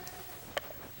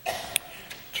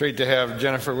Treat to have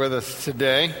Jennifer with us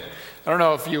today. I don't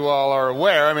know if you all are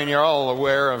aware. I mean, you're all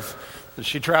aware of that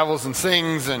she travels and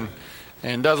sings and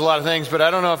does a lot of things, but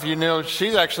I don't know if you knew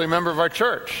she's actually a member of our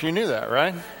church. You knew that,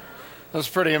 right? That's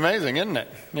pretty amazing, isn't it?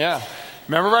 Yeah.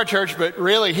 Member of our church, but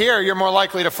really here you're more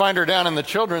likely to find her down in the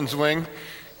children's wing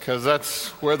because that's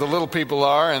where the little people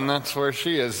are and that's where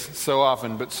she is so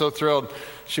often. But so thrilled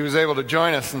she was able to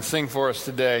join us and sing for us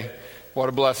today. What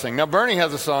a blessing. Now, Bernie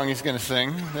has a song he's going to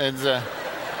sing.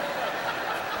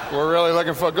 We're really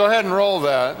looking for. Go ahead and roll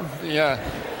that. Yeah,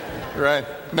 right.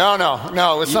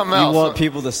 No, it's something else. You want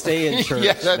people to stay in church,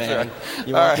 yeah, that's man. right.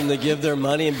 You want them to give their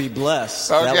money and be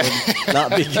blessed. Okay. That would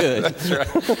not be good. That's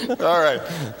right. All right.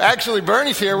 Actually,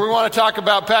 Bernie's here. We want to talk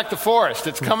about Pack the Forest.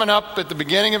 It's coming up at the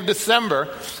beginning of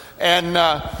December. And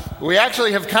we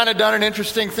actually have kind of done an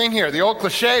interesting thing here. The old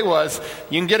cliche was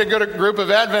you can get a good group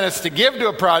of Adventists to give to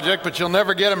a project, but you'll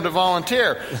never get them to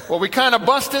volunteer. Well, we kind of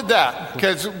busted that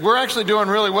because we're actually doing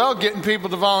really well getting people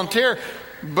to volunteer.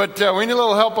 But we need a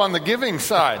little help on the giving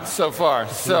side so far.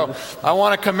 So I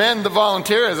want to commend the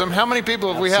volunteerism. How many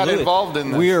people have we had involved in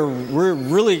this? We're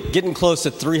really getting close to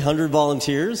 300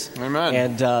 volunteers. Amen.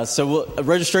 And so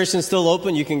registration is still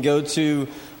open. You can go to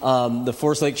the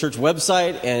Forest Lake Church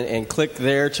website and click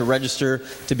there to register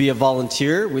to be a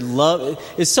volunteer. We love it.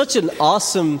 It's such an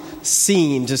awesome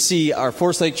scene to see our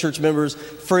Forest Lake Church members,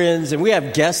 friends, and we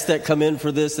have guests that come in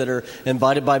for this that are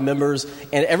invited by members,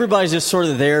 and everybody's just sort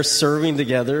of there serving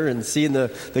together and seeing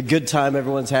the good time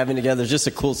everyone's having together. It's just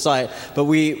a cool sight. But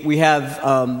we have,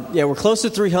 we're close to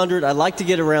 300. I'd like to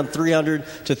get around 300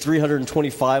 to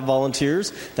 325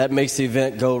 volunteers. That makes the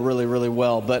event go really, really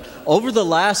well. But over the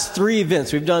last 3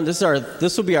 events we've done, this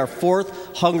will be our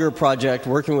 4th hunger project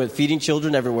working with Feeding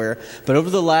Children Everywhere. But over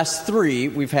the last 3,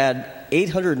 we've had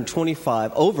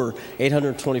over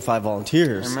 825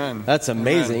 volunteers. Amen. That's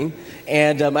amazing.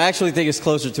 Amen. And I actually think it's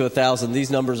closer to 1,000.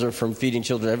 These numbers are from Feeding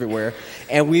Children Everywhere.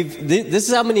 And this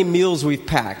is how many meals we've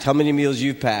packed, how many meals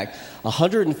you've packed.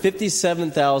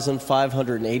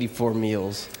 157,584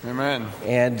 meals. Amen.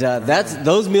 And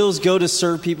those meals go to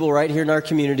serve people right here in our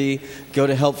community, go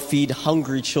to help feed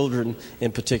hungry children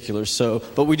in particular.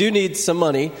 But we do need some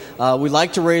money. We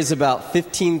like to raise about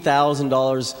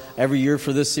 $15,000 every year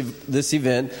for this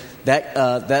event.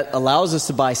 That allows us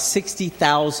to buy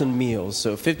 60,000 meals.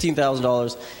 So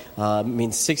 $15,000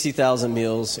 means 60,000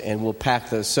 meals, and we'll pack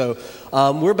those. So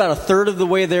we're about a third of the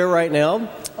way there right now.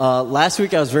 Last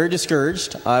week I was very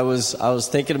discouraged. I was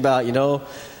thinking about going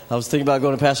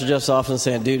to Pastor Jeff's office and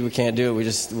saying, "Dude, we can't do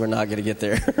it. We're not going to get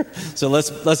there." So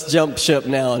let's jump ship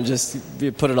now and just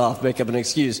put it off, make up an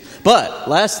excuse. But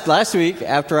last week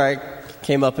after I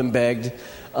came up and begged,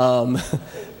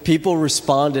 people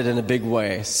responded in a big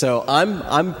way. So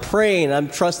I'm praying, I'm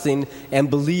trusting and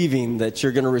believing that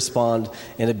you're going to respond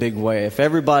in a big way. If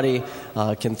everybody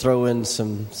can throw in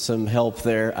some help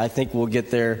there, I think we'll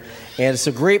get there. And it's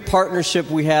a great partnership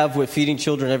we have with Feeding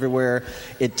Children Everywhere.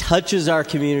 It touches our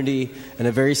community in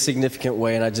a very significant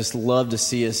way, and I just love to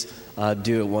see us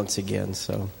do it once again.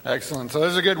 So excellent. So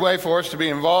this is a good way for us to be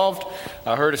involved.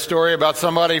 I heard a story about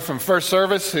somebody from First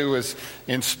Service who was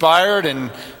inspired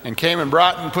and came and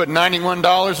put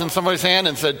 $91 in somebody's hand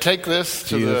and said, "Take this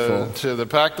to the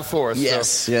Pack the Forest."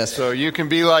 Yes. So you can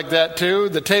be like that too.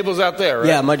 The table's out there, right?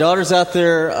 Yeah, my daughter's out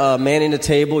there manning the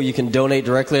table. You can donate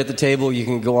directly at the table. You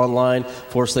can go online,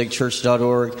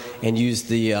 forestlakechurch.org, and use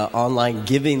the online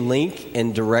giving link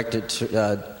and direct it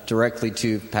directly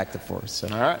to Pack the Forest. So,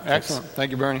 all right, excellent.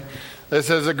 Thank you, Bernie. This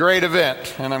is a great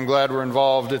event, and I'm glad we're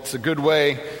involved. It's a good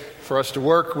way for us to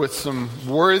work with some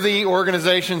worthy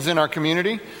organizations in our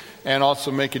community and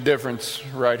also make a difference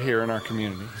right here in our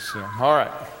community. So, all right,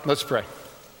 let's pray.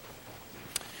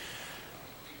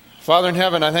 Father in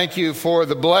heaven, I thank you for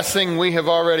the blessing we have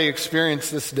already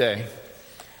experienced this day.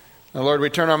 Now, Lord, we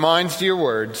turn our minds to your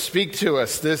word. Speak to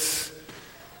us. This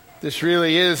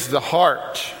really is the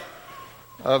heart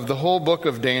of the whole book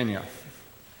of Daniel.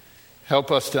 Help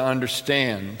us to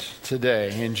understand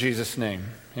today. In Jesus'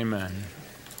 name, amen.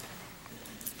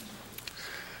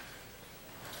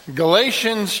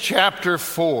 Galatians chapter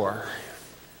 4,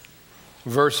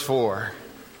 verse 4.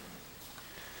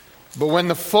 But when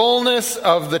the fullness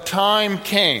of the time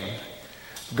came,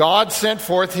 God sent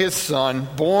forth his Son,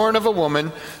 born of a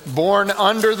woman, born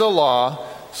under the law,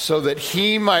 so that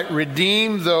he might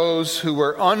redeem those who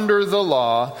were under the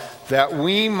law, that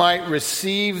we might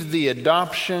receive the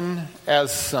adoption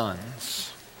as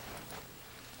sons.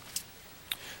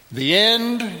 The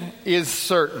end is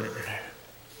certain.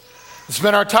 It's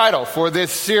been our title for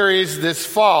this series this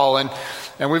fall, and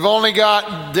we've only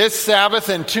got this Sabbath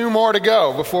and 2 more to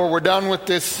go before we're done with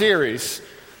this series.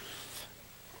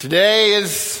 Today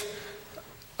is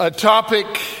a topic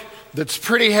that's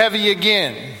pretty heavy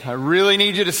again. I really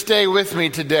need you to stay with me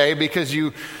today because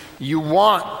you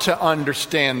want to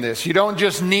understand this. You don't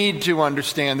just need to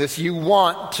understand this. You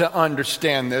want to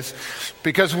understand this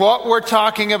because what we're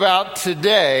talking about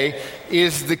today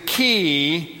is the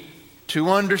key to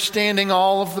understanding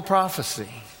all of the prophecy.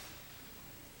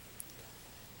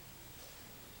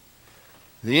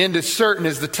 The end is certain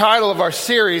is the title of our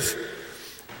series,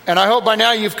 and I hope by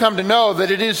now you've come to know that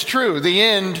it is true. The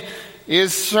end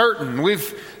is certain.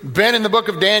 We've been in the book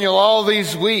of Daniel all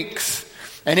these weeks,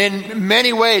 and in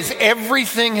many ways,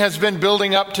 everything has been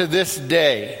building up to this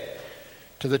day,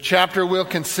 to the chapter we'll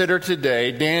consider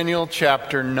today, Daniel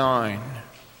chapter 9.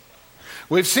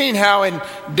 We've seen how in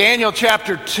Daniel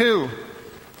chapter 2,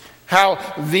 how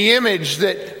the image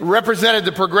that represented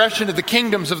the progression of the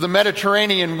kingdoms of the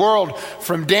Mediterranean world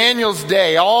from Daniel's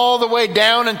day all the way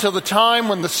down until the time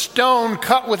when the stone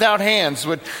cut without hands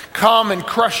would come and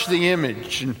crush the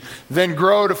image and then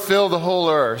grow to fill the whole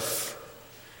earth.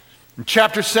 In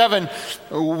chapter 7,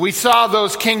 we saw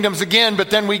those kingdoms again, but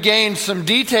then we gained some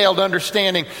detailed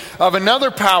understanding of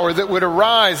another power that would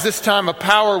arise, this time a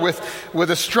power with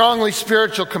a strongly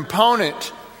spiritual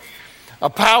component. A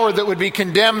power that would be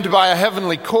condemned by a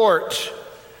heavenly court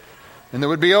and that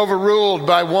would be overruled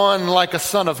by one like a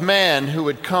son of man who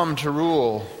would come to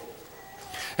rule.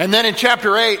 And then in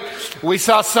chapter 8, we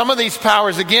saw some of these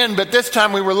powers again, but this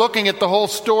time we were looking at the whole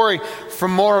story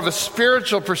from more of a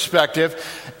spiritual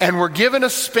perspective, and we're given a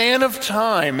span of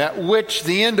time at which,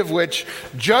 the end of which,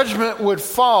 judgment would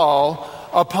fall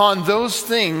upon those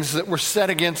things that were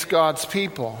set against God's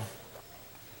people.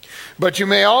 But you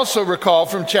may also recall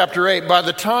from chapter 8, by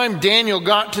the time Daniel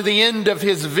got to the end of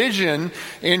his vision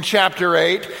in chapter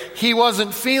 8, he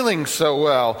wasn't feeling so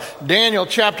well. Daniel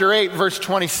chapter 8, verse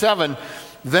 27,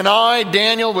 "Then I,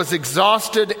 Daniel, was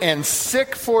exhausted and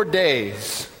sick for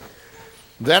days.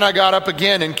 Then I got up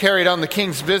again and carried on the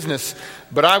king's business,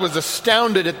 but I was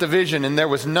astounded at the vision, and there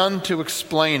was none to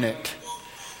explain it."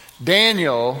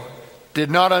 Daniel did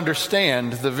not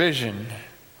understand the vision.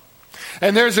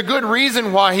 And there's a good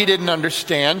reason why he didn't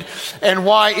understand, and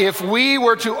why if we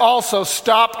were to also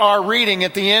stop our reading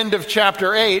at the end of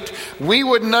chapter 8, we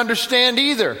wouldn't understand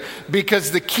either. Because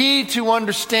the key to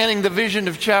understanding the vision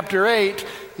of chapter 8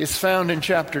 is found in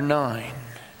chapter 9.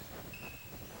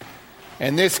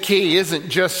 And this key isn't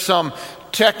just some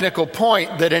technical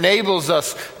point that enables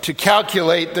us to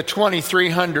calculate the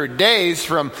 2,300 days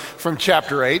from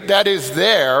chapter 8. That is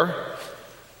there.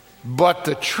 But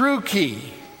the true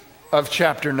key of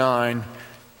chapter 9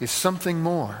 is something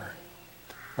more.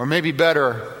 Or maybe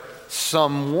better,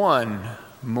 someone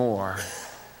more.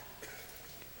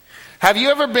 Have you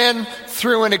ever been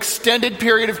through an extended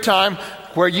period of time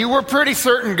where you were pretty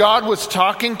certain God was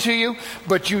talking to you,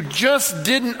 but you just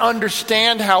didn't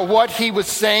understand how what he was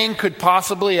saying could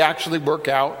possibly actually work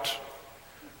out?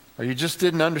 Or you just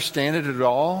didn't understand it at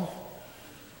all?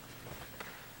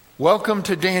 Welcome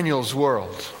to Daniel's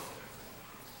world.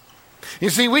 You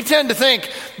see, we tend to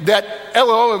think that,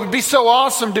 it would be so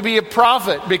awesome to be a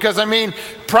prophet because,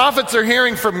 prophets are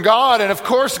hearing from God, and of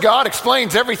course God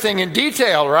explains everything in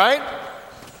detail, right?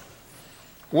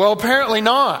 Well, apparently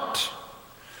not.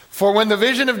 For when the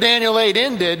vision of Daniel 8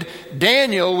 ended,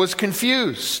 Daniel was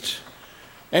confused.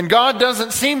 And God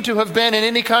doesn't seem to have been in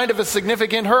any kind of a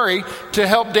significant hurry to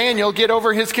help Daniel get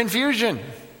over his confusion.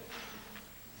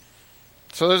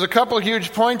 So there's a couple of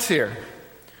huge points here.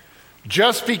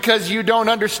 Just because you don't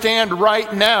understand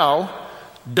right now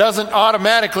doesn't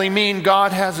automatically mean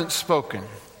God hasn't spoken.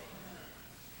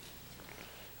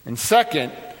 And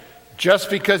second,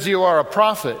 just because you are a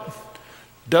prophet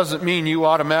doesn't mean you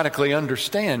automatically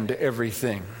understand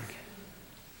everything.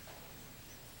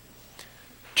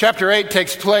 Chapter 8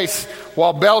 takes place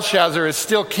while Belshazzar is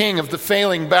still king of the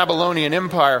failing Babylonian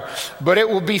Empire, but it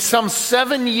will be some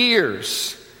 7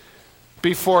 years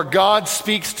before God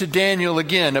speaks to Daniel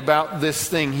again about this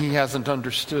thing he hasn't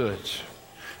understood.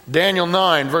 Daniel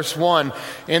 9, verse 1,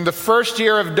 "In the first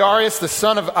year of Darius, the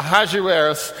son of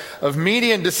Ahasuerus, of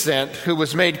Median descent, who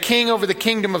was made king over the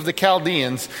kingdom of the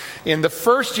Chaldeans, in the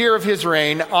first year of his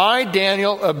reign, I,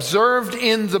 Daniel, observed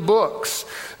in the books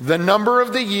the number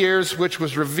of the years which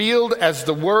was revealed as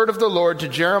the word of the Lord to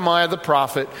Jeremiah the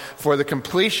prophet for the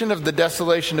completion of the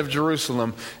desolation of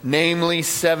Jerusalem, namely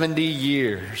 70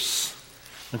 years.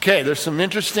 Okay, there's some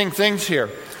interesting things here.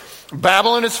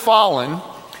 Babylon has fallen,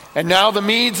 and now the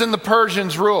Medes and the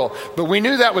Persians rule. But we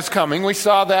knew that was coming. We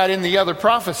saw that in the other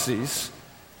prophecies.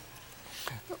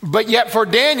 But yet for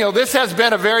Daniel, this has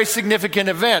been a very significant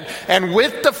event. And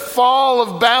with the fall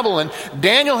of Babylon,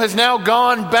 Daniel has now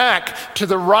gone back to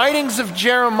the writings of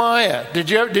Jeremiah. Did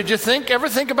you ever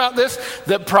think about this?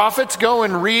 That prophets go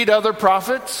and read other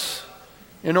prophets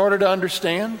in order to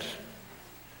understand?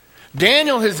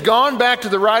 Daniel has gone back to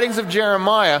the writings of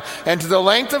Jeremiah and to the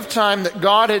length of time that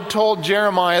God had told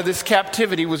Jeremiah this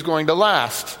captivity was going to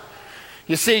last.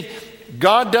 You see,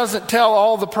 God doesn't tell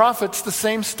all the prophets the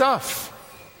same stuff.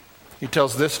 He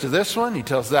tells this to this one, he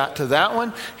tells that to that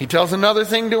one, he tells another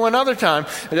thing to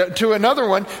another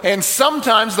one, and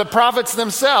sometimes the prophets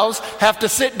themselves have to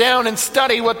sit down and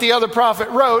study what the other prophet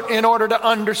wrote in order to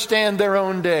understand their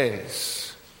own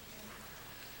days.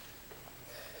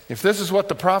 If this is what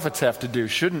the prophets have to do,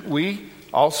 shouldn't we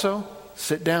also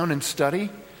sit down and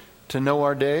study to know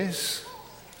our days?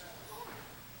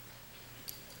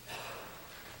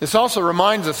 This also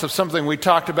reminds us of something we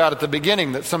talked about at the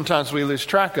beginning that sometimes we lose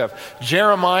track of.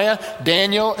 Jeremiah,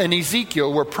 Daniel, and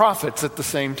Ezekiel were prophets at the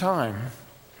same time.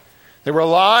 They were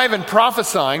alive and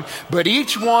prophesying, but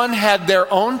each one had their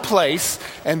own place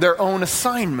and their own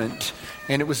assignment,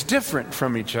 and it was different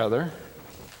from each other.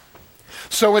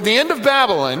 So at the end of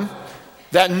Babylon,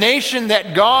 that nation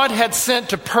that God had sent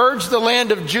to purge the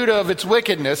land of Judah of its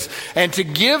wickedness and to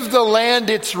give the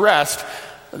land its rest,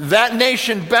 that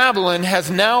nation, Babylon, has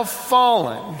now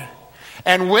fallen.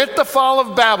 And with the fall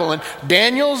of Babylon,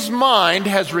 Daniel's mind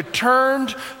has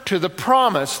returned to the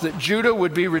promise that Judah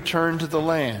would be returned to the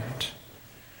land.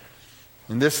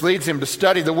 And this leads him to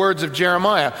study the words of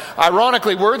Jeremiah.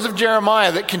 Ironically, words of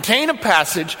Jeremiah that contain a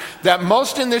passage that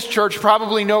most in this church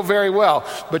probably know very well,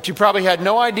 but you probably had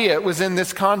no idea it was in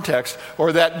this context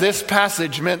or that this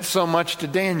passage meant so much to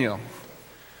Daniel.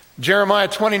 Jeremiah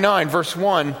 29, verse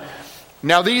 1.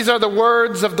 Now these are the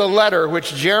words of the letter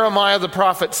which Jeremiah the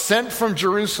prophet sent from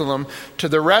Jerusalem to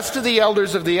the rest of the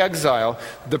elders of the exile,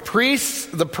 the priests,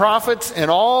 the prophets,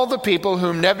 and all the people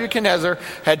whom Nebuchadnezzar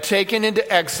had taken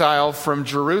into exile from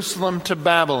Jerusalem to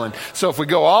Babylon. So if we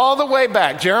go all the way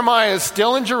back, Jeremiah is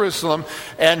still in Jerusalem,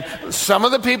 and some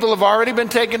of the people have already been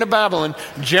taken to Babylon.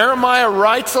 Jeremiah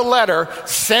writes a letter,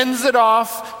 sends it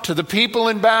off to the people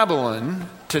in Babylon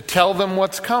to tell them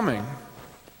what's coming.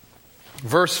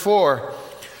 Verse 4,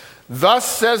 thus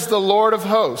says the Lord of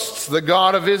hosts, the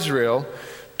God of Israel,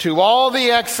 to all the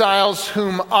exiles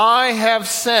whom I have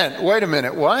sent. Wait a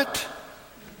minute, what?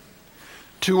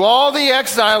 To all the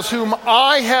exiles whom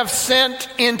I have sent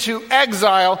into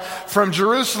exile from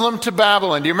Jerusalem to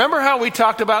Babylon. Do you remember how we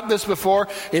talked about this before?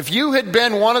 If you had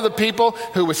been one of the people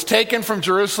who was taken from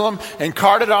Jerusalem and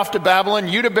carted off to Babylon,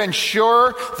 you'd have been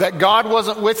sure that God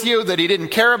wasn't with you, that he didn't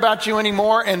care about you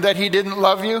anymore, and that he didn't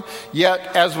love you.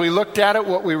 Yet, as we looked at it,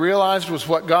 what we realized was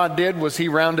what God did was he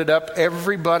rounded up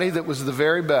everybody that was the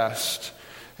very best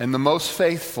and the most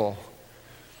faithful,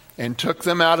 and took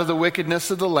them out of the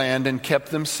wickedness of the land and kept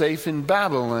them safe in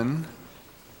Babylon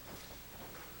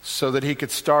so that he could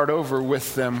start over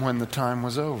with them when the time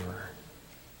was over.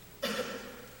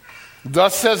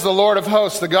 Thus says the Lord of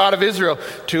hosts, the God of Israel,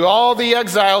 to all the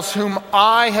exiles whom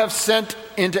I have sent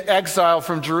into exile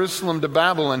from Jerusalem to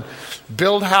Babylon,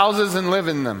 build houses and live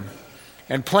in them,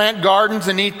 and plant gardens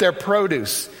and eat their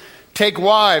produce. Take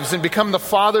wives and become the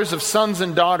fathers of sons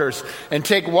and daughters, and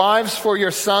take wives for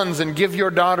your sons and give your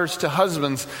daughters to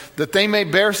husbands, that they may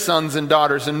bear sons and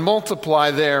daughters and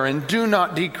multiply there and do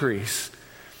not decrease.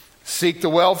 Seek the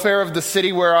welfare of the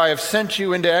city where I have sent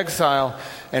you into exile,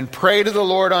 and pray to the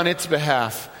Lord on its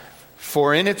behalf,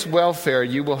 for in its welfare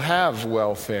you will have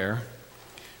welfare.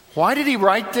 Why did he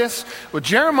write this? Well,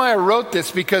 Jeremiah wrote this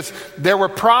because there were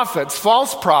prophets,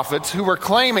 false prophets, who were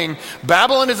claiming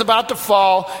Babylon is about to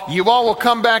fall. You all will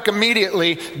come back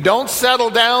immediately. Don't settle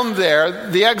down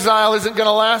there. The exile isn't going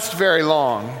to last very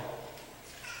long.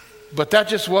 But that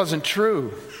just wasn't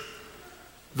true.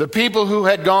 The people who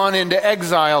had gone into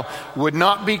exile would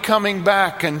not be coming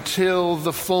back until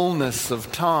the fullness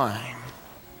of time.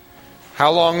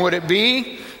 How long would it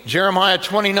be? Jeremiah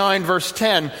 29, verse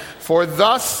 10, for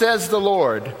thus says the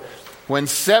Lord, when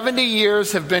 70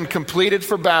 years have been completed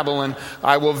for Babylon,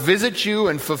 I will visit you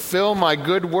and fulfill my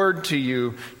good word to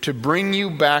you to bring you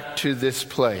back to this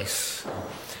place.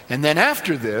 And then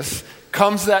after this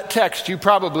comes that text you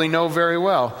probably know very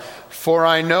well. For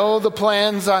I know the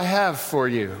plans I have for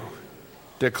you,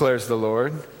 declares the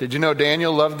Lord. Did you know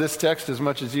Daniel loved this text as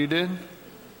much as you did?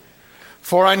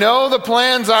 For I know the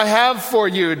plans I have for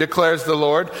you, declares the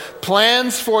Lord,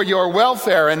 plans for your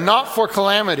welfare and not for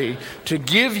calamity, to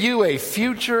give you a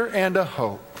future and a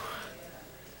hope.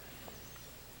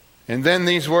 And then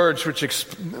these words, which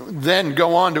then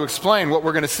go on to explain what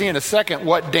we're going to see in a second,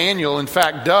 what Daniel, in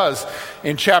fact, does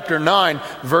in chapter 9,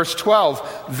 verse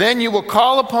 12. Then you will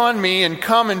call upon me and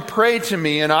come and pray to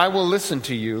me, and I will listen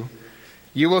to you.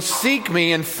 You will seek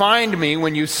me and find me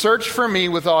when you search for me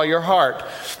with all your heart.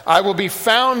 I will be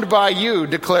found by you,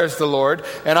 declares the Lord,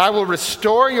 and I will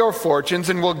restore your fortunes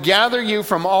and will gather you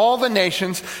from all the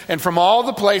nations and from all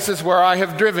the places where I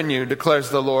have driven you, declares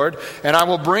the Lord, and I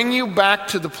will bring you back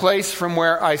to the place from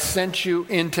where I sent you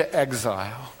into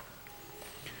exile.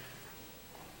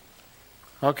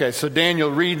 Okay, so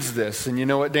Daniel reads this, and you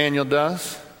know what Daniel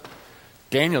does?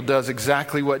 Daniel does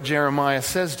exactly what Jeremiah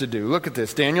says to do. Look at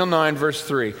this, Daniel 9, verse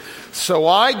 3. So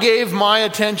I gave my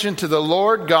attention to the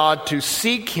Lord God to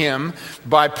seek him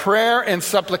by prayer and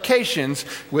supplications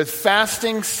with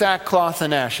fasting, sackcloth,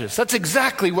 and ashes. That's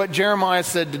exactly what Jeremiah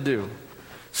said to do.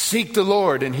 Seek the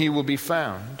Lord and he will be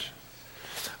found.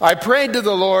 I prayed to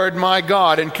the Lord my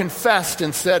God and confessed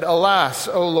and said, Alas,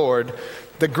 O Lord,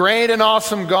 the great and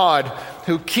awesome God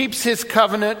who keeps his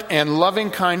covenant and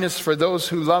loving kindness for those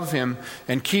who love him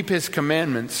and keep his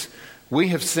commandments, we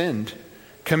have sinned,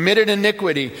 committed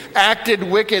iniquity, acted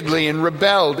wickedly, and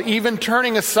rebelled, even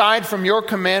turning aside from your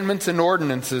commandments and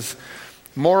ordinances.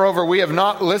 Moreover, we have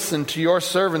not listened to your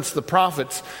servants, the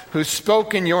prophets, who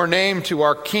spoke in your name to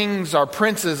our kings, our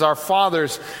princes, our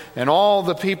fathers, and all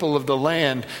the people of the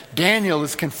land. Daniel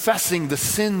is confessing the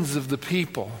sins of the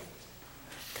people.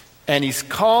 And he's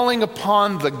calling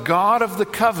upon the God of the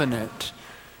covenant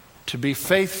to be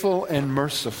faithful and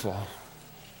merciful.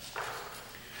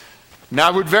 Now,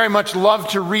 I would very much love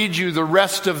to read you the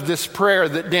rest of this prayer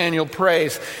that Daniel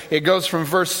prays. It goes from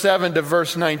verse 7 to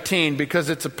verse 19 because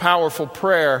it's a powerful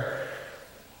prayer.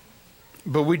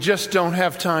 But we just don't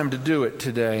have time to do it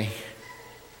today.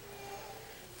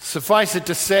 Suffice it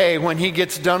to say, when he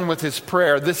gets done with his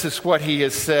prayer, this is what he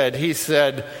has said. He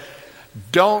said,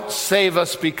 don't save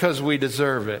us because we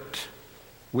deserve it.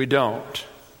 We don't.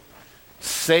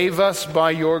 Save us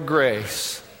by your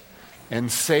grace and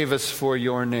save us for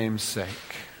your name's sake.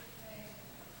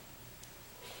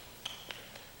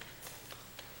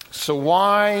 So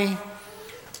why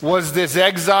was this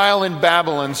exile in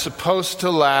Babylon supposed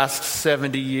to last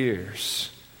 70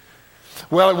 years?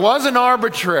 Well, it wasn't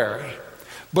arbitrary.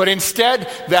 But instead,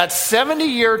 that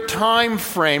 70-year time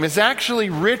frame is actually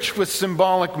rich with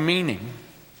symbolic meaning.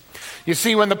 You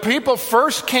see, when the people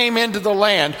first came into the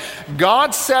land,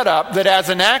 God set up that as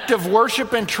an act of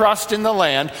worship and trust in the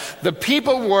land, the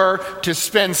people were to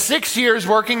spend 6 years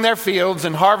working their fields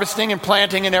and harvesting and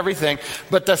planting and everything.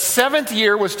 But the 7th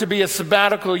year was to be a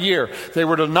sabbatical year. They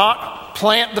were to not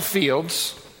plant the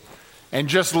fields and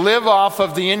just live off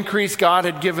of the increase God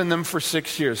had given them for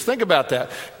 6 years. Think about that.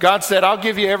 God said, I'll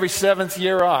give you every 7th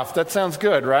year off. That sounds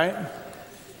good, right?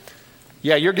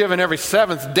 Yeah, you're given every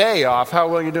 7th day off. How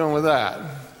well are you doing with that?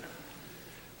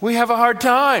 We have a hard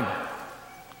time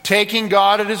taking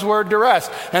God at his word to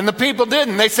rest. And the people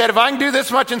didn't. They said, if I can do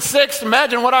this much in 6,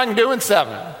 imagine what I can do in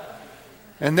 7.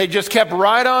 And they just kept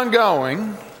right on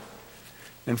going.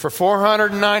 And for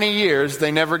 490 years,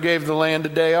 they never gave the land a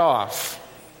day off.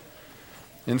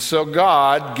 And so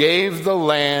God gave the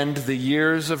land the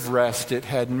years of rest it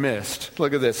had missed.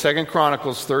 Look at this, 2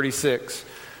 Chronicles 36,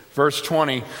 verse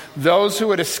 20. Those who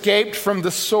had escaped from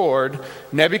the sword,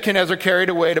 Nebuchadnezzar carried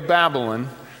away to Babylon,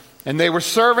 and they were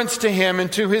servants to him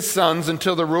and to his sons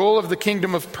until the rule of the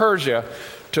kingdom of Persia,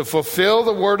 to fulfill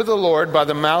the word of the Lord by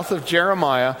the mouth of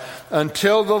Jeremiah,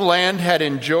 until the land had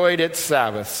enjoyed its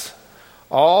Sabbaths.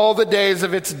 All the days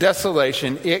of its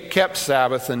desolation, it kept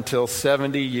Sabbath until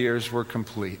 70 years were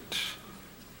complete.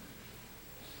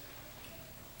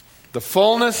 The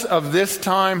fullness of this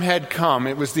time had come.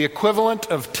 It was the equivalent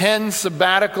of 10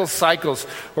 sabbatical cycles,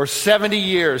 or 70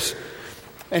 years.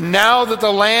 And now that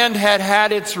the land had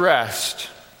had its rest,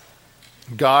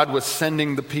 God was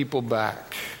sending the people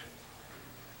back.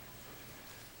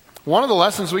 One of the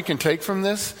lessons we can take from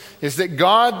this is that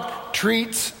God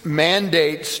treats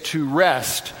mandates to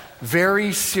rest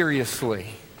very seriously.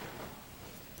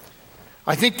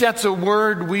 I think that's a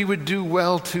word we would do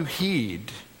well to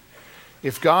heed.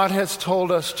 If God has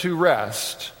told us to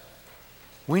rest,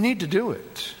 we need to do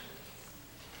it.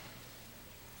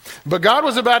 But God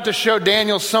was about to show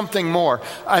Daniel something more.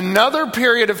 Another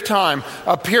period of time,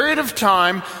 a period of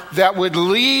time that would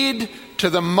lead to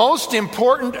the most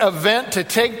important event to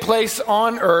take place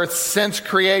on earth since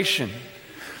creation.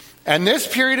 And this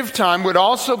period of time would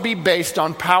also be based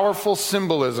on powerful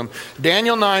symbolism.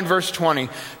 Daniel 9, verse 20.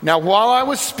 Now, while I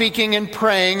was speaking and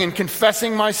praying and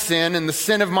confessing my sin and the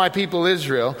sin of my people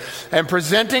Israel, and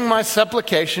presenting my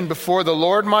supplication before the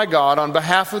Lord my God on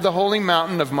behalf of the holy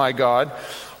mountain of my God,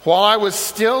 while I was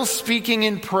still speaking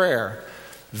in prayer,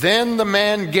 then the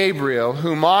man Gabriel,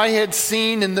 whom I had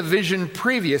seen in the vision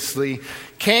previously,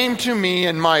 came to me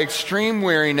in my extreme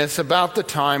weariness about the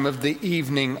time of the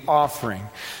evening offering.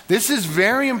 This is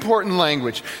very important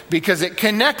language because it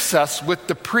connects us with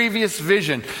the previous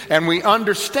vision. And we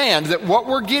understand that what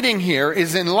we're getting here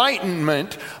is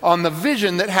enlightenment on the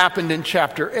vision that happened in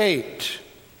chapter 8.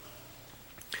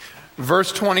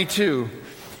 Verse 22.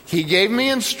 He gave me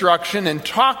instruction and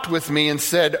talked with me and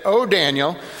said, "O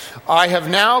Daniel, I have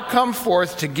now come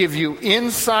forth to give you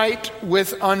insight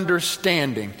with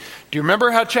understanding." Do you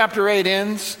remember how chapter 8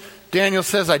 ends? Daniel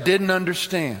says, "I didn't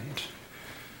understand."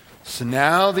 So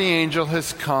now the angel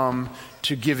has come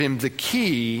to give him the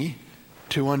key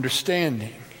to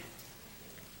understanding.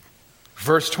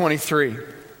 Verse 23.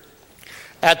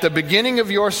 At the beginning of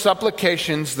your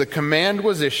supplications, the command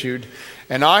was issued,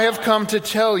 and I have come to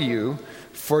tell you,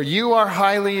 for you are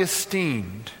highly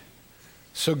esteemed.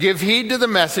 So give heed to the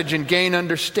message and gain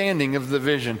understanding of the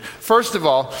vision. First of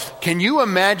all, can you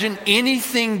imagine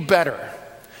anything better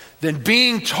than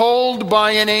being told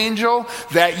by an angel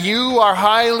that you are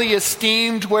highly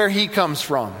esteemed where he comes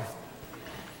from?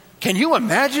 Can you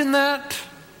imagine that?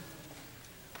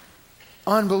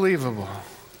 Unbelievable.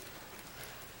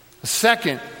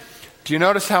 Second, do you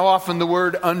notice how often the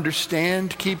word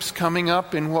understand keeps coming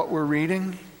up in what we're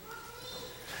reading?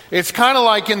 It's kind of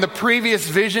like in the previous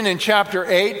vision in chapter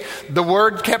 8, the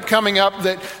word kept coming up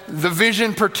that the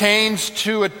vision pertains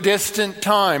to a distant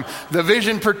time. The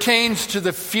vision pertains to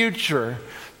the future.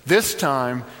 This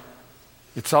time,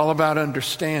 it's all about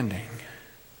understanding.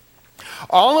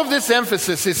 All of this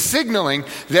emphasis is signaling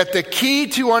that the key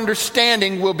to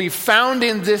understanding will be found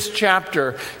in this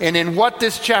chapter and in what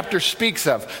this chapter speaks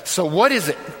of. So what is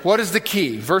it? What is the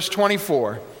key? Verse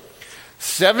 24.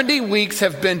 70 weeks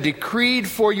have been decreed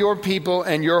for your people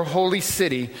and your holy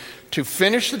city to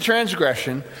finish the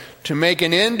transgression, to make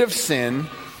an end of sin,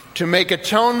 to make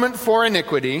atonement for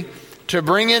iniquity, to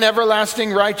bring in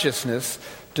everlasting righteousness,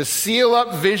 to seal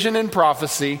up vision and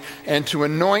prophecy, and to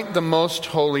anoint the most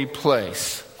holy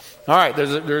place. All right,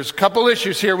 there's a couple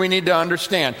issues here we need to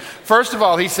understand. First of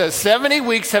all, he says 70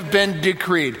 weeks have been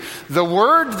decreed. The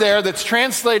word there that's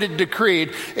translated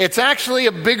decreed, it's actually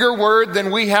a bigger word than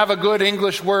we have a good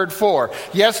English word for.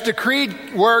 Yes,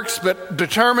 decreed works, but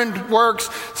determined works.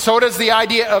 So does the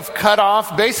idea of cut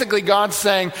off. Basically, God's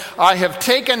saying, I have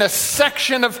taken a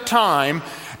section of time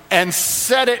and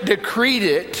decreed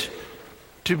it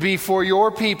to be for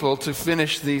your people to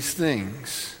finish these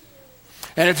things.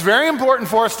 And it's very important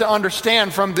for us to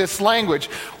understand from this language,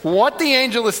 what the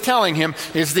angel is telling him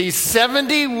is these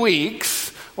 70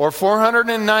 weeks, or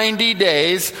 490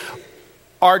 days,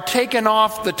 are taken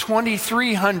off the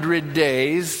 2,300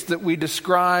 days that we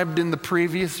described in the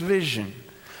previous vision.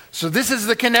 So this is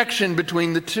the connection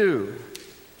between the two.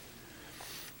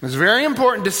 It's very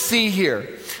important to see here,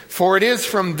 for it is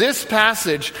from this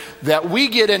passage that we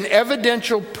get an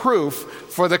evidential proof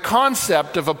for the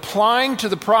concept of applying to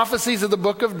the prophecies of the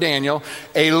book of Daniel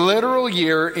a literal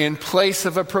year in place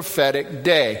of a prophetic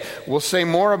day. We'll say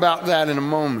more about that in a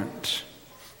moment.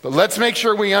 But let's make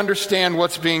sure we understand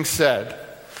what's being said.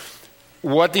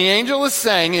 What the angel is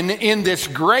saying in this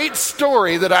great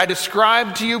story that I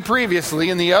described to you previously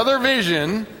in the other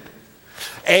vision,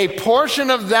 a portion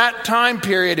of that time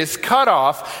period is cut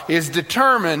off, is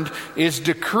determined, is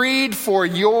decreed for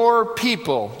your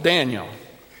people, Daniel.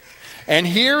 And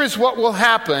here is what will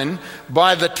happen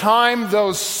by the time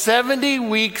those 70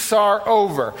 weeks are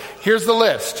over. Here's the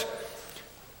list.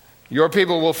 Your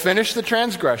people will finish the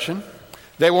transgression.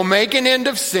 They will make an end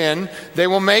of sin. They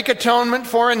will make atonement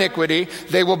for iniquity.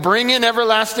 They will bring in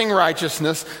everlasting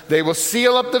righteousness. They will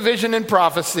seal up the vision and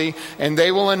prophecy. And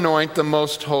they will anoint the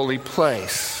most holy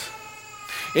place.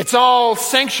 It's all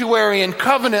sanctuary and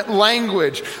covenant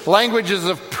language, languages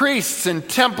of priests and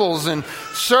temples and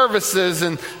services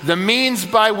and the means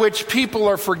by which people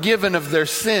are forgiven of their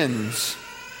sins.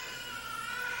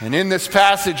 And in this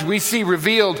passage, we see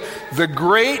revealed the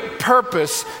great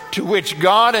purpose to which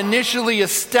God initially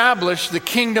established the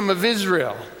kingdom of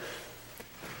Israel.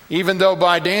 Even though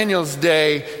by Daniel's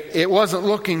day, it wasn't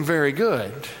looking very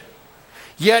good.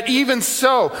 Yet even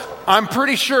so, I'm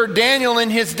pretty sure Daniel in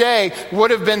his day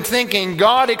would have been thinking,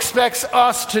 God expects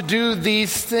us to do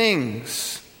these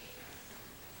things.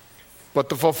 But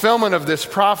the fulfillment of this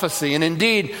prophecy, and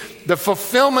indeed the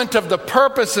fulfillment of the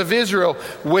purpose of Israel,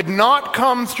 would not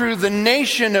come through the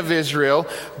nation of Israel,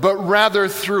 but rather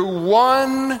through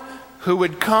one who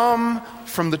would come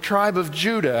from the tribe of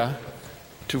Judah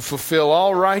to fulfill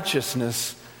all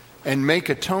righteousness and make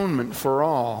atonement for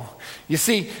all. You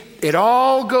see, it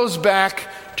all goes back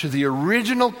to the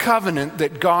original covenant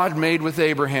that God made with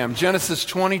Abraham. Genesis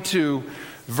 22,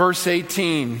 verse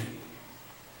 18.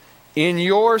 In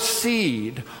your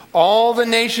seed, all the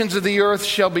nations of the earth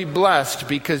shall be blessed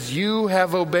because you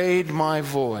have obeyed my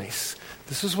voice.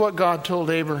 This is what God told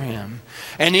Abraham.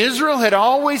 And Israel had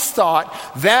always thought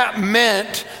that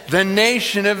meant the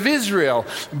nation of Israel.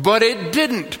 But it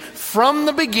didn't. From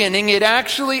the beginning, it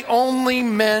actually only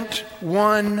meant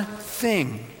one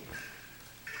thing: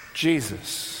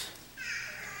 Jesus.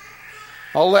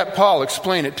 I'll let Paul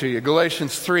explain it to you.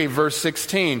 Galatians 3, verse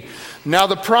 16. Now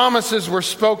the promises were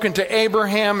spoken to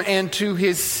Abraham and to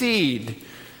his seed.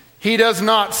 He does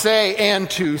not say, and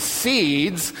to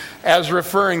seeds, as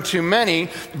referring to many,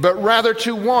 but rather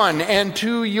to one, and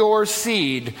to your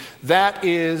seed. That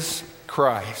is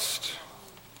Christ.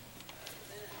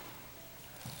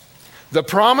 The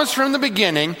promise from the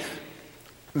beginning,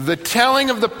 the telling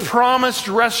of the promised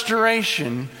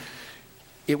restoration,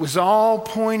 it was all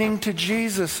pointing to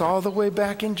Jesus all the way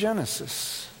back in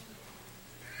Genesis,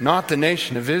 not the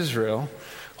nation of Israel.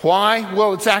 Why?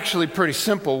 Well, it's actually pretty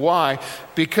simple. Why?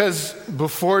 Because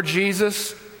before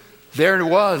Jesus, there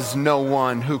was no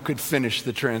one who could finish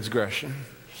the transgression.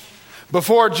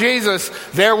 Before Jesus,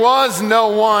 there was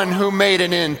no one who made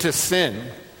an end to sin.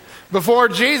 Before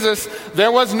Jesus,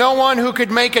 there was no one who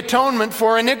could make atonement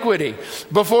for iniquity.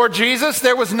 Before Jesus,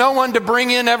 there was no one to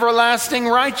bring in everlasting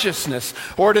righteousness,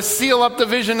 or to seal up the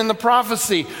vision and the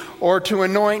prophecy, or to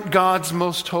anoint God's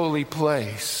most holy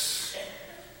place.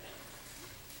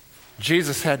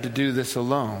 Jesus had to do this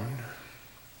alone.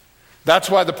 That's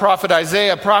why the prophet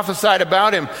Isaiah prophesied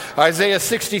about him. Isaiah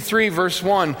 63, verse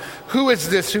 1. Who is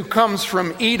this who comes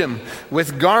from Edom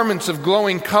with garments of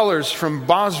glowing colors from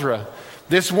Bozrah?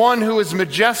 This one who is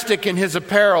majestic in his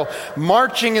apparel,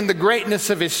 marching in the greatness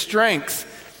of his strength.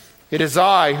 It is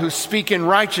I who speak in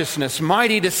righteousness,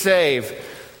 mighty to save.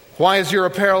 Why is your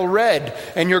apparel red,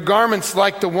 and your garments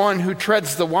like the one who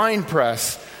treads the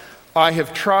winepress? I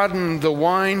have trodden the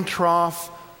wine trough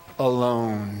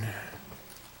alone.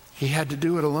 He had to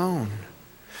do it alone.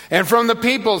 And from the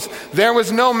peoples there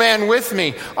was no man with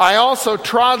me. I also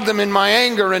trod them in my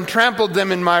anger and trampled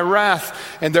them in my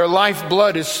wrath. And their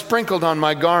lifeblood is sprinkled on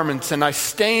my garments, and I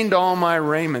stained all my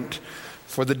raiment.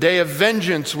 For the day of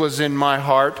vengeance was in my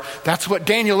heart. That's what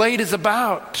Daniel 8 is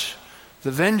about.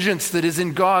 The vengeance that is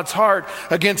in God's heart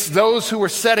against those who were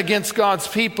set against God's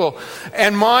people.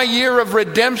 And my year of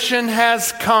redemption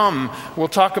has come. We'll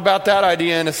talk about that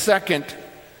idea in a second.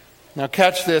 Now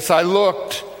catch this. I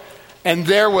looked, and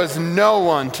there was no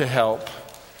one to help.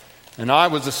 And I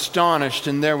was astonished,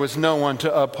 and there was no one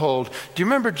to uphold. Do you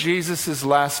remember Jesus'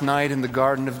 last night in the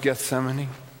Garden of Gethsemane?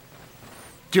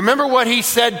 Do you remember what he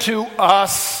said to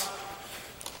us?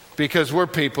 Because we're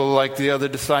people like the other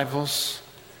disciples.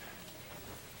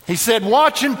 He said,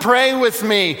 watch and pray with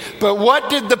me. But what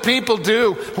did the people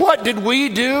do? What did we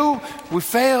do? We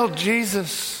failed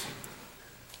Jesus.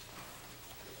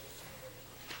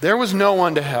 There was no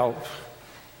one to help.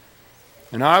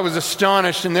 And I was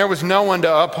astonished, and there was no one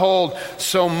to uphold.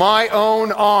 So my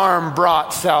own arm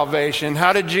brought salvation.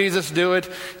 How did Jesus do it?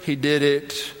 He did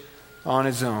it on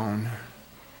his own,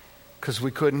 because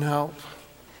we couldn't help.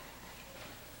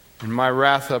 And my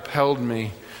wrath upheld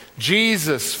me.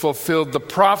 Jesus fulfilled the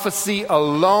prophecy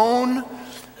alone,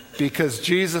 because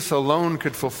Jesus alone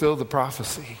could fulfill the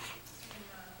prophecy.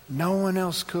 No one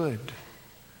else could.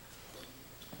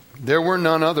 There were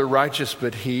none other righteous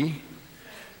but he.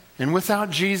 And without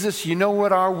Jesus, you know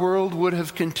what our world would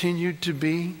have continued to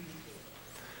be?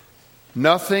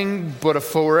 Nothing but a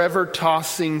forever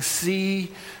tossing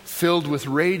sea filled with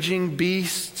raging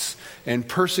beasts and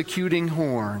persecuting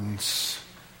horns.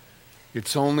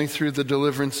 It's only through the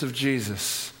deliverance of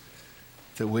Jesus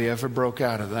that we ever broke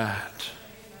out of that.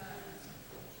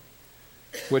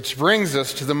 Which brings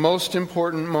us to the most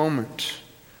important moment.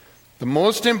 The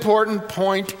most important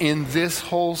point in this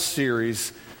whole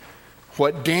series.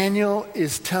 What Daniel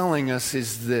is telling us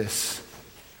is this.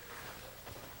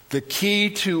 The key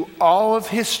to all of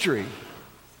history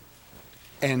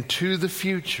and to the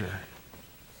future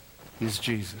is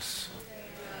Jesus.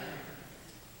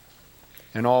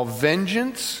 And all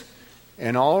vengeance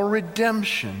and all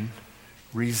redemption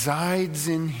resides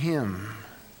in him.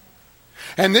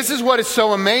 And this is what is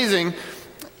so amazing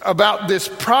about this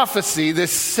prophecy,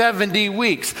 this 70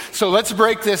 weeks. So let's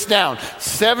break this down.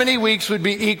 70 weeks would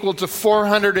be equal to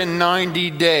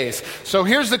 490 days. So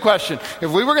here's the question.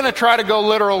 If we were going to try to go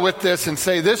literal with this and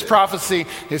say this prophecy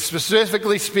is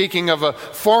specifically speaking of a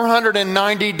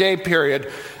 490-day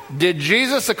period, Did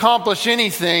Jesus accomplish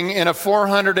anything in a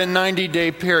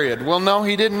 490-day period? Well, no,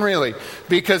 he didn't really,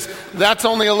 because that's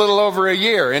only a little over a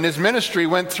year, and his ministry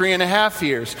went 3.5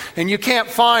 years. And you can't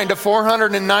find a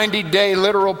 490-day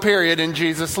literal period in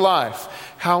Jesus' life.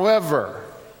 However,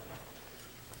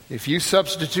 if you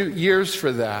substitute years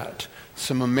for that,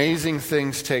 some amazing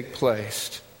things take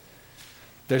place.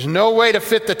 There's no way to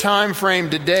fit the time frame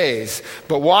to days,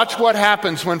 but watch what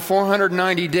happens when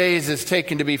 490 days is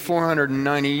taken to be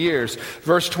 490 years.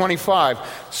 Verse 25,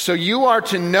 so you are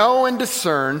to know and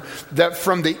discern that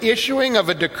from the issuing of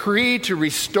a decree to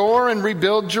restore and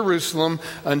rebuild Jerusalem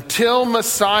until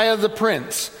Messiah the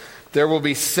Prince, there will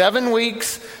be 7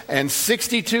 weeks and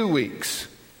 62 weeks.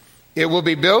 It will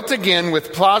be built again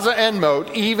with plaza and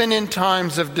moat, even in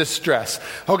times of distress.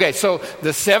 Okay, so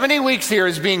the 70 weeks here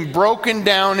is being broken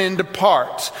down into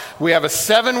parts. We have a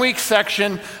 7-week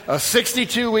section, a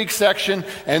 62-week section,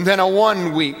 and then a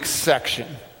 1-week section.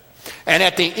 And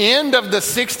at the end of the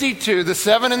 62, the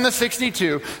 7 and the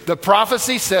 62, the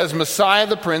prophecy says Messiah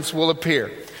the Prince will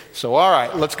appear. So all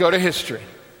right, let's go to history.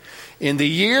 In the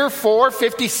year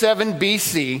 457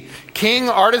 BC, King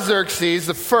Artaxerxes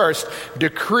I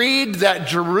decreed that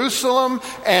Jerusalem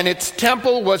and its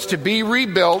temple was to be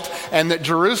rebuilt, and that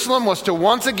Jerusalem was to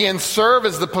once again serve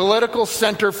as the political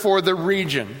center for the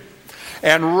region.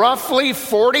 And roughly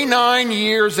 49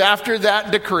 years after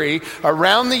that decree,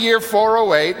 around the year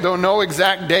 408, though no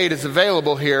exact date is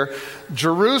available here,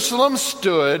 Jerusalem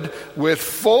stood with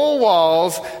full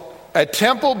walls, a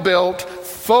temple built,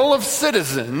 full of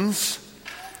citizens,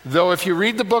 though if you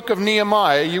read the book of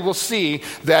Nehemiah, you will see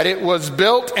that it was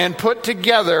built and put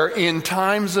together in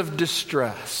times of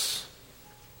distress.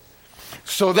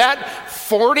 So that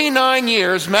 49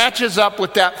 years matches up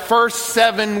with that first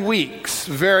 7 weeks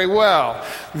very well.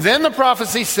 Then the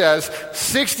prophecy says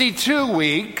 62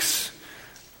 weeks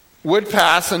would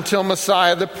pass until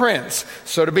Messiah the Prince.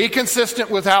 So to be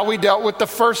consistent with how we dealt with the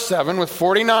first 7, with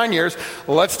 49 years,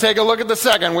 let's take a look at the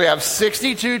second. We have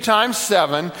 62 times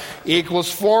 7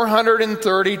 equals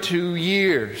 432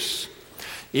 years.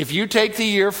 If you take the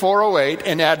year 408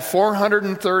 and add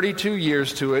 432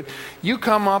 years to it, you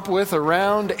come up with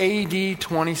around AD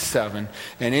 27.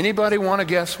 And anybody want to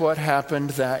guess what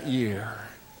happened that year?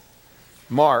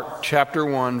 Mark chapter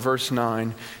 1 verse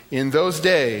 9. In those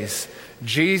days,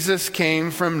 Jesus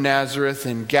came from Nazareth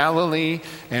in Galilee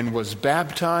and was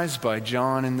baptized by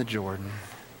John in the Jordan.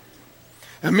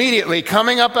 Immediately,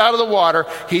 coming up out of the water,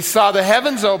 he saw the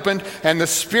heavens opened and the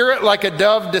Spirit like a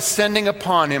dove descending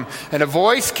upon him. And a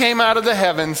voice came out of the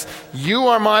heavens, "You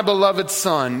are my beloved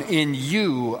Son, in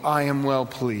you I am well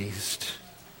pleased."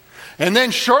 And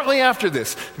then shortly after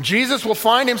this, Jesus will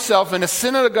find himself in a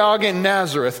synagogue in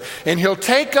Nazareth, and he'll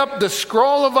take up the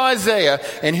scroll of Isaiah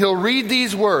and he'll read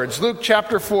these words. Luke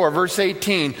chapter 4, verse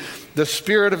 18, "The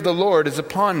Spirit of the Lord is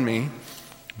upon me,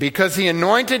 because he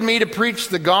anointed me to preach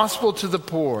the gospel to the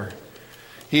poor.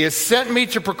 He has sent me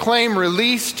to proclaim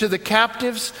release to the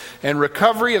captives and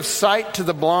recovery of sight to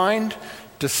the blind,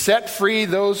 to set free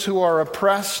those who are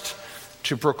oppressed,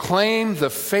 to proclaim the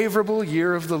favorable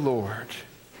year of the Lord."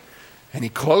 And he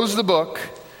closed the book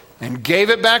and gave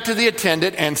it back to the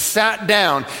attendant and sat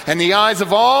down. And the eyes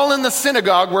of all in the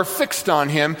synagogue were fixed on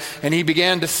him. And he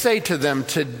began to say to them,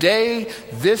 "Today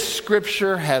this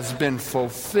scripture has been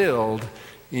fulfilled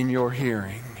in your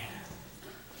hearing."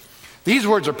 These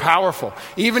words are powerful,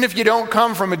 even if you don't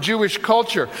come from a Jewish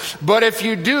culture. But if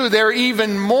you do, they're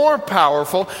even more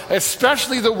powerful,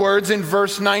 especially the words in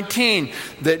verse 19,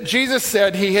 that Jesus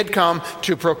said he had come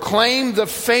to proclaim the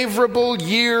favorable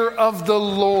year of the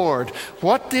Lord.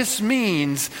 What this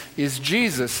means is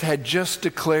Jesus had just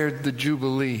declared the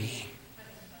Jubilee.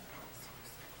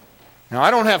 Now, I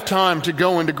don't have time to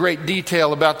go into great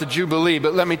detail about the Jubilee,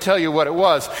 but let me tell you what it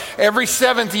was. Every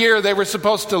 7th year, they were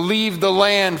supposed to leave the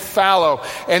land fallow.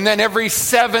 And then every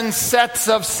 7 sets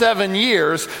of 7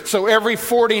 years, so every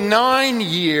 49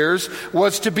 years,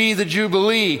 was to be the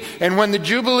Jubilee. And when the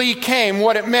Jubilee came,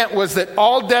 what it meant was that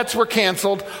all debts were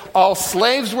canceled, all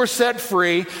slaves were set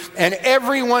free, and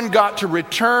everyone got to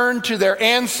return to their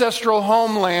ancestral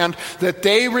homeland that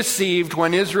they received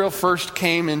when Israel first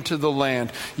came into the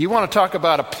land. You want to talk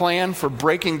about a plan for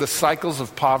breaking the cycles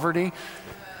of poverty?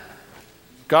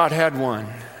 God had one.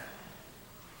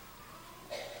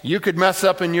 You could mess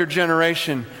up in your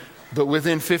generation, but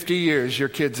within 50 years, your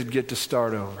kids would get to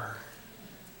start over.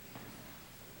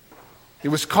 It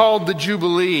was called the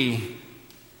Jubilee,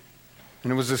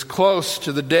 and it was as close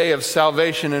to the day of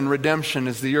salvation and redemption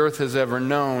as the earth has ever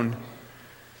known.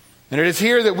 And it is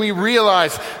here that we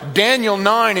realize Daniel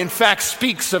 9, in fact,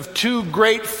 speaks of two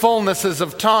great fullnesses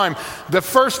of time. The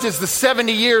first is the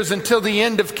 70 years until the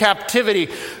end of captivity.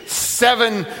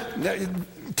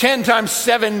 10 times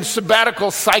 7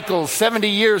 sabbatical cycles, 70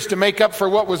 years to make up for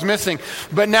what was missing.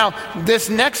 But now, this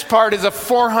next part is a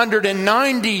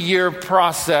 490-year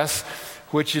process,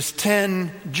 which is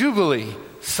 10 Jubilee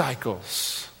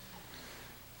cycles.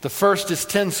 The first is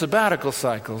 10 sabbatical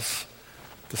cycles.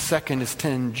 The second is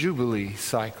 10 Jubilee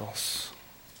cycles.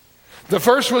 The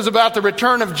first was about the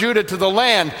return of Judah to the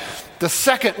land. The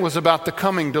second was about the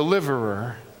coming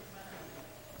deliverer.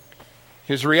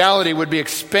 His reality would be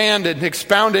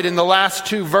expounded in the last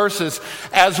 2 verses,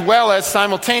 as well as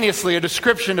simultaneously a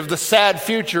description of the sad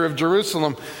future of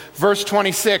Jerusalem. Verse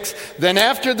 26, then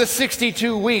after the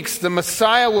 62 weeks, the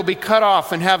Messiah will be cut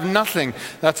off and have nothing.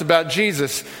 That's about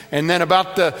Jesus. And then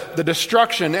about the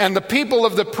destruction. And the people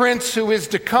of the prince who is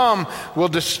to come will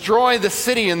destroy the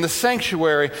city and the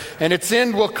sanctuary, and its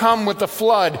end will come with the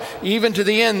flood. Even to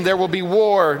the end there will be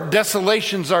war.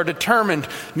 Desolations are determined.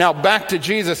 Now back to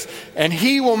Jesus. And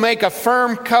he will make a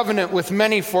firm covenant with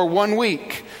many for 1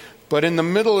 week. But in the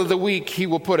middle of the week he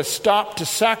will put a stop to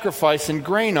sacrifice and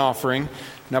grain offering.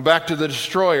 Now back to the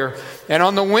destroyer. And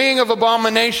on the wing of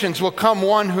abominations will come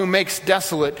one who makes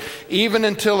desolate, even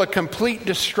until a complete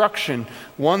destruction,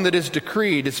 one that is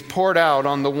decreed, is poured out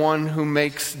on the one who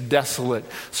makes desolate.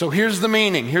 So here's the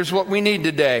meaning. Here's what we need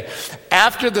today.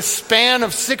 After the span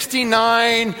of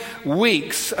 69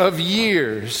 weeks of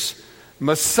years,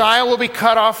 Messiah will be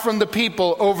cut off from the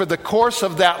people over the course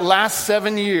of that last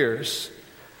 7 years.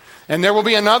 And there will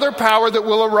be another power that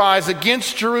will arise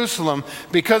against Jerusalem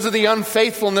because of the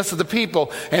unfaithfulness of the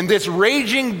people. And this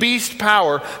raging beast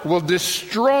power will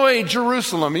destroy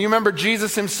Jerusalem. You remember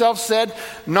Jesus himself said,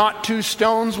 not 2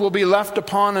 stones will be left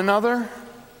upon another?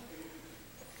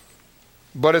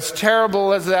 But as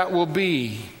terrible as that will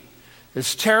be,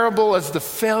 as terrible as the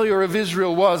failure of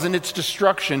Israel was in its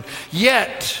destruction,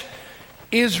 yet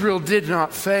Israel did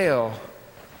not fail.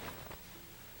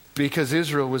 Because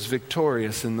Israel was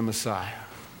victorious in the Messiah.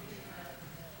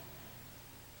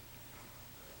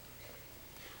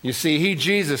 You see, he,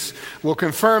 Jesus, will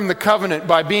confirm the covenant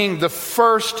by being the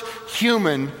first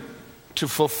human to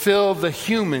fulfill the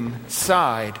human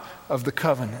side of the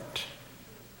covenant.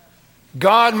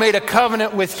 God made a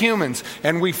covenant with humans,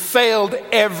 and we failed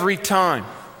every time.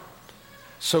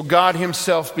 So God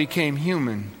himself became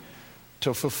human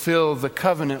to fulfill the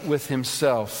covenant with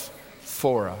himself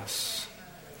for us.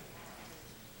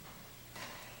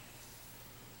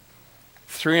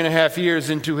 3.5 years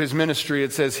into his ministry,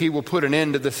 it says he will put an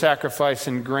end to the sacrifice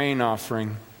and grain offering.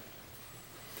 Do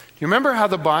you remember how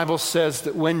the Bible says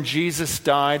that when Jesus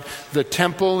died, the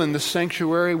temple and the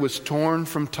sanctuary was torn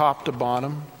from top to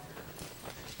bottom?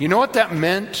 You know what that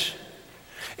meant?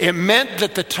 It meant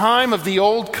that the time of the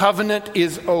old covenant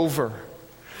is over.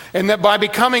 And that by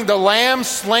becoming the lamb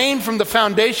slain from the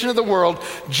foundation of the world,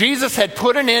 Jesus had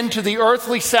put an end to the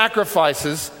earthly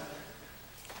sacrifices,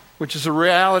 which is a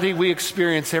reality we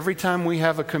experience every time we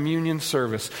have a communion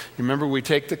service. Remember, we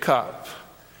take the cup,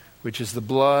 which is the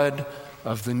blood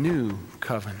of the new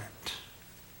covenant.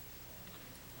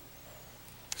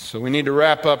 So we need to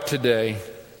wrap up today.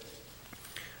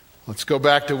 Let's go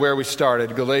back to where we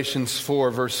started, Galatians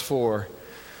 4, verse 4.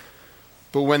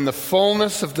 But when the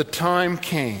fullness of the time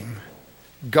came,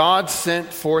 God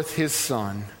sent forth his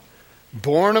Son,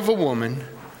 born of a woman,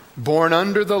 born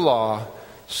under the law,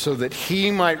 so that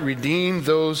he might redeem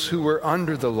those who were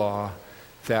under the law,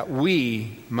 that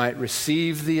we might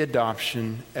receive the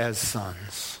adoption as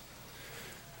sons.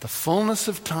 The fullness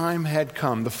of time had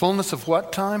come. The fullness of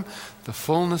what time? The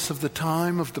fullness of the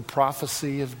time of the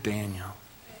prophecy of Daniel.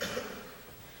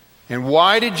 And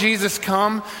why did Jesus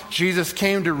come? Jesus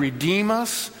came to redeem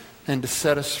us and to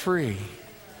set us free.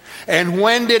 And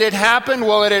when did it happen?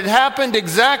 Well, it had happened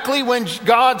exactly when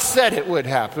God said it would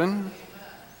happen.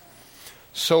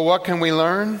 So what can we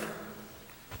learn?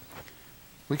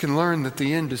 We can learn that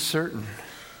the end is certain,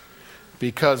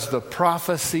 because the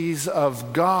prophecies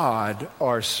of God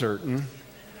are certain,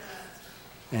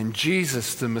 and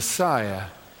Jesus, the Messiah,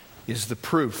 is the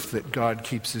proof that God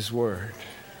keeps his word.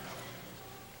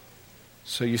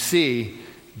 So you see,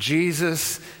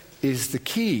 Jesus is the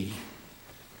key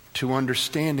to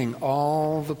understanding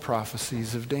all the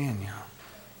prophecies of Daniel.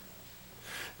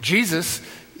 Jesus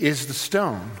is the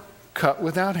stone cut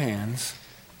without hands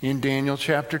in Daniel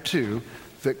chapter 2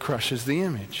 that crushes the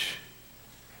image.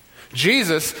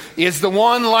 Jesus is the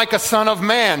one like a son of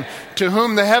man to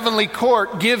whom the heavenly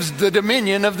court gives the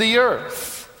dominion of the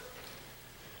earth.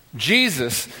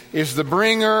 Jesus is the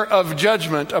bringer of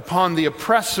judgment upon the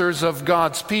oppressors of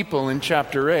God's people in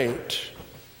chapter 8.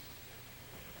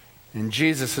 And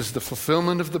Jesus is the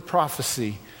fulfillment of the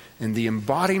prophecy and the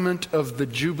embodiment of the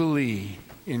Jubilee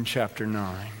in chapter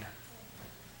 9.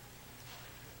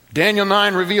 Daniel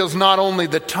 9 reveals not only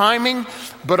the timing,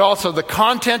 but also the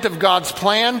content of God's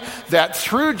plan, that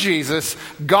through Jesus,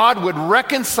 God would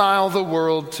reconcile the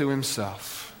world to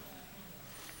himself.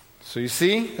 So you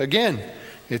see, again,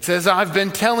 it's as I've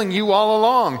been telling you all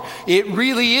along. It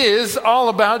really is all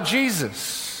about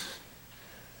Jesus.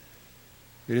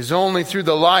 It is only through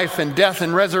the life and death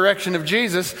and resurrection of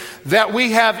Jesus that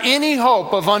we have any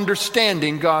hope of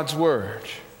understanding God's Word.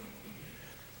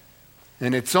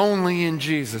 And it's only in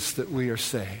Jesus that we are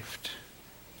saved.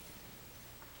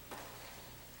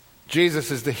 Jesus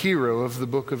is the hero of the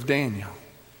book of Daniel.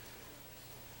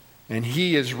 And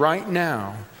he is right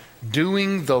now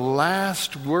doing the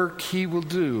last work he will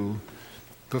do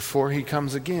before he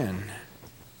comes again.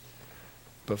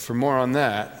 But for more on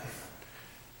that,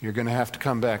 you're going to have to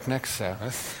come back next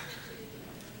Sabbath.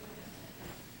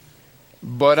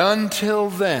 But until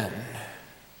then,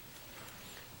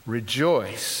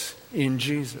 rejoice in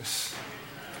Jesus,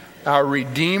 our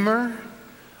Redeemer,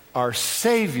 our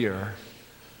Savior,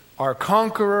 our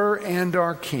Conqueror, and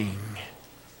our King.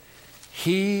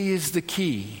 He is the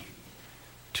key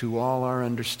to all our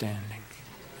understanding.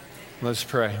 Let's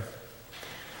pray.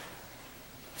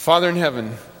 Father in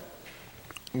heaven,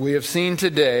 we have seen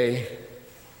today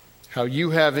how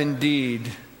you have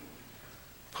indeed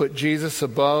put Jesus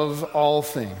above all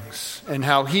things, and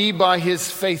how he, by his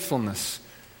faithfulness,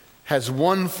 has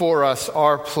won for us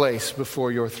our place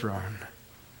before your throne.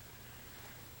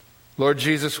 Lord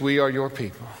Jesus, we are your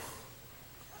people.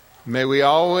 May we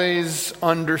always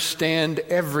understand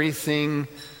everything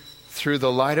through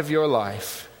the light of your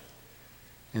life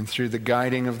and through the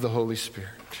guiding of the Holy Spirit.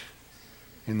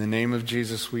 In the name of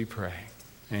Jesus we pray.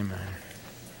 Amen.